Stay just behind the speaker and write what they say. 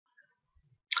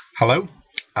Hello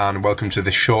and welcome to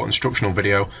this short instructional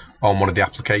video on one of the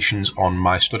applications on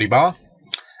my study bar.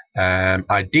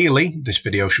 Ideally this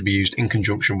video should be used in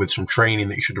conjunction with some training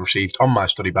that you should have received on my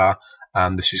study bar,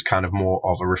 and this is kind of more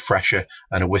of a refresher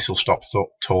and a whistle stop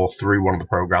tour through one of the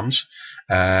programs.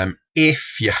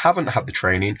 If you haven't had the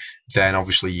training, then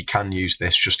obviously you can use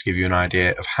this just to give you an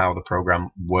idea of how the program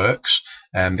works.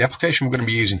 The application we're going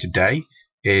to be using today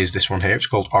is this one here. It's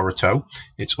called Orato.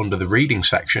 It's under the reading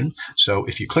section. So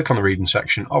if you click on the reading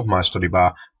section of my study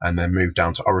bar and then move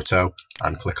down to Orato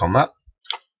and click on that,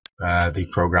 the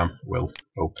program will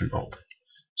open up.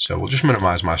 So we'll just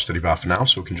minimize my study bar for now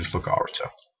so we can just look at Orato.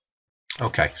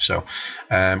 Okay, so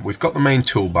we've got the main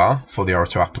toolbar for the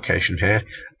Orato application here,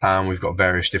 and we've got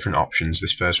various different options.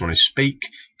 This first one is speak,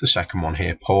 the second one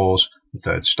here pause, the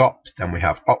third stop, then we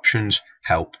have options,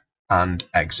 help, and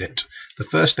exit. The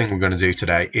first thing we're going to do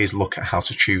today is look at how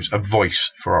to choose a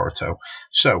voice for Orato.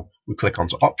 So we click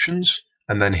onto options,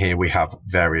 and then here we have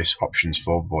various options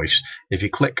for voice. If you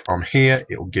click on here,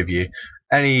 it will give you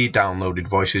any downloaded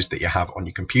voices that you have on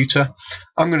your computer.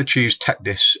 I'm going to choose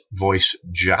TechDis Voice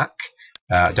Jack.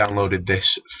 I downloaded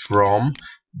this from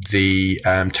the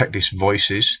TechDis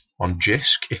Voices on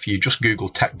JISC. If you just Google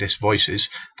TechDis Voices,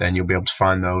 then you'll be able to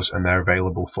find those, and they're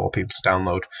available for people to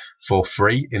download for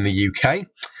free in the UK.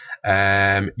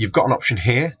 You've got an option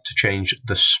here to change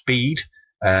the speed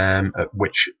at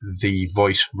which the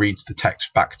voice reads the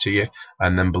text back to you,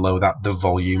 and then below that the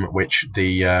volume at which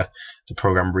the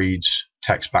program reads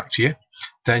text back to you.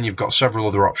 Then you've got several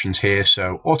other options here,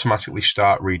 so automatically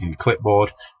start reading the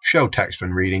clipboard, show text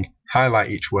when reading,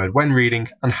 highlight each word when reading,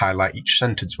 and highlight each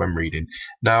sentence when reading.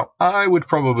 Now I would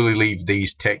probably leave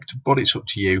these ticked, but it's up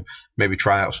to you. Maybe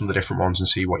try out some of the different ones and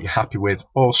see what you're happy with,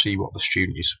 or see what the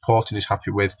student you're supporting is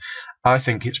happy with. I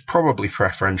think it's probably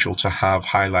preferential to have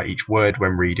highlight each word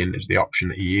when reading as the option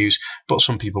that you use, but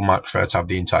some people might prefer to have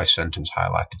the entire sentence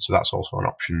highlighted, so that's also an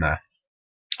option there.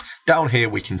 Down here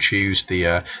we can choose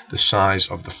the size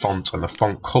of the font and the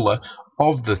font color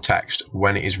of the text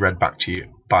when it is read back to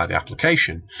you by the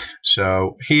application.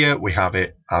 So here we have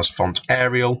it as font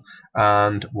Arial,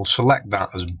 and we'll select that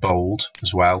as bold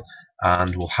as well,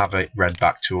 and we'll have it read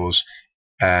back to us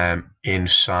in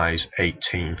size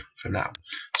 18 for now.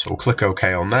 So we'll click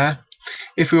OK on there.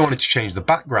 If we wanted to change the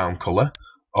background color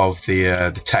of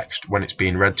the text when it's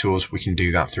being read to us, we can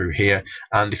do that through here.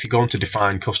 And if you go on to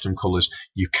define custom colors,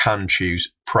 you can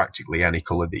choose practically any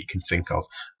color that you can think of,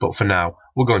 but for now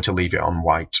we're going to leave it on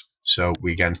white. So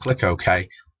we again click OK,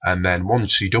 and then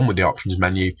once you're done with the options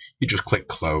menu, you just click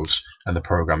close, and the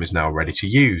program is now ready to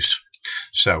use.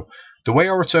 So the way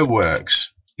Orato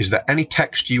works is that any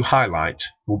text you highlight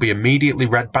will be immediately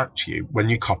read back to you when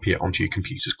you copy it onto your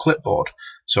computer's clipboard.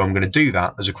 So I'm going to do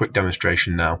that as a quick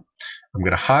demonstration now. I'm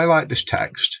going to highlight this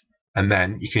text, and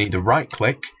then you can either right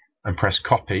click and press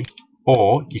copy,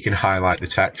 or you can highlight the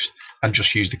text and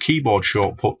just use the keyboard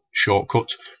shortcut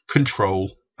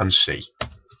Control and C.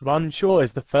 Runshaw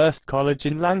is the first college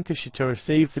in Lancashire to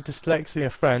receive the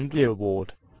Dyslexia Friendly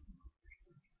Award.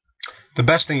 The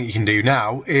best thing you can do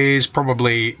now is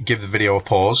probably give the video a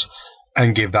pause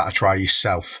and give that a try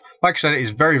yourself. Like I said, it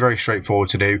is very, very straightforward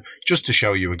to do. Just to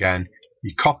show you again,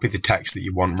 you copy the text that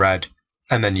you want read,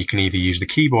 and then you can either use the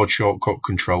keyboard shortcut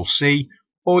Control C,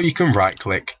 or you can right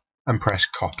click and press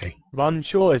copy.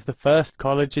 Runshaw is the first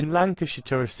college in Lancashire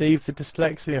to receive the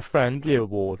Dyslexia Friendly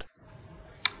Award.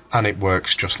 And it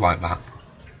works just like that.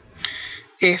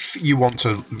 If you want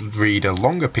to read a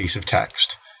longer piece of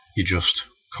text, you just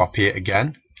copy it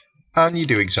again, and you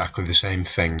do exactly the same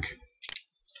thing.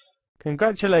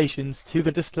 Congratulations to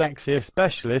the dyslexia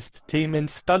specialist team in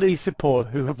study support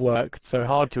who have worked so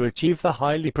hard to achieve the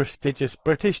highly prestigious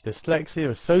British Dyslexia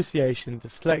Association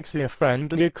Dyslexia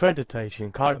Friendly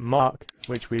Accreditation card mark,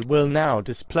 which we will now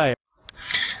display.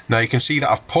 Now you can see that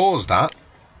I've paused that,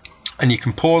 and you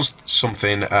can pause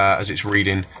something as it's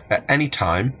reading at any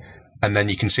time, and then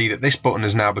you can see that this button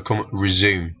has now become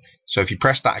resume. So if you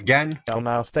press that again,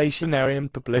 now stationery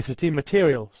and publicity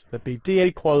materials. The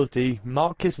BDA quality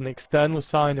mark is an external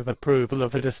sign of approval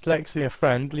of a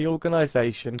dyslexia-friendly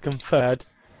organisation conferred.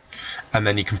 And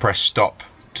then you can press stop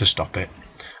to stop it.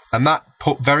 And that,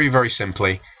 put very, very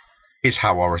simply, is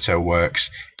how Orato works.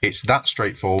 It's that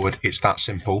straightforward, it's that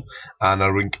simple, and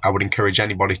I would encourage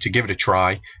anybody to give it a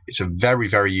try. It's a very,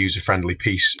 very user-friendly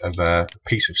piece of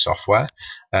software.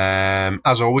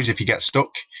 As always, if you get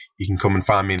stuck, you can come and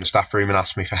find me in the staff room and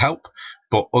ask me for help.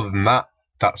 But other than that,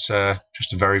 that's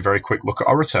just a very, very quick look at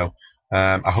Orato.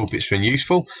 I hope it's been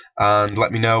useful, and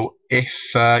let me know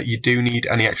if you do need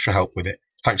any extra help with it.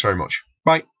 Thanks very much.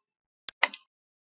 Bye.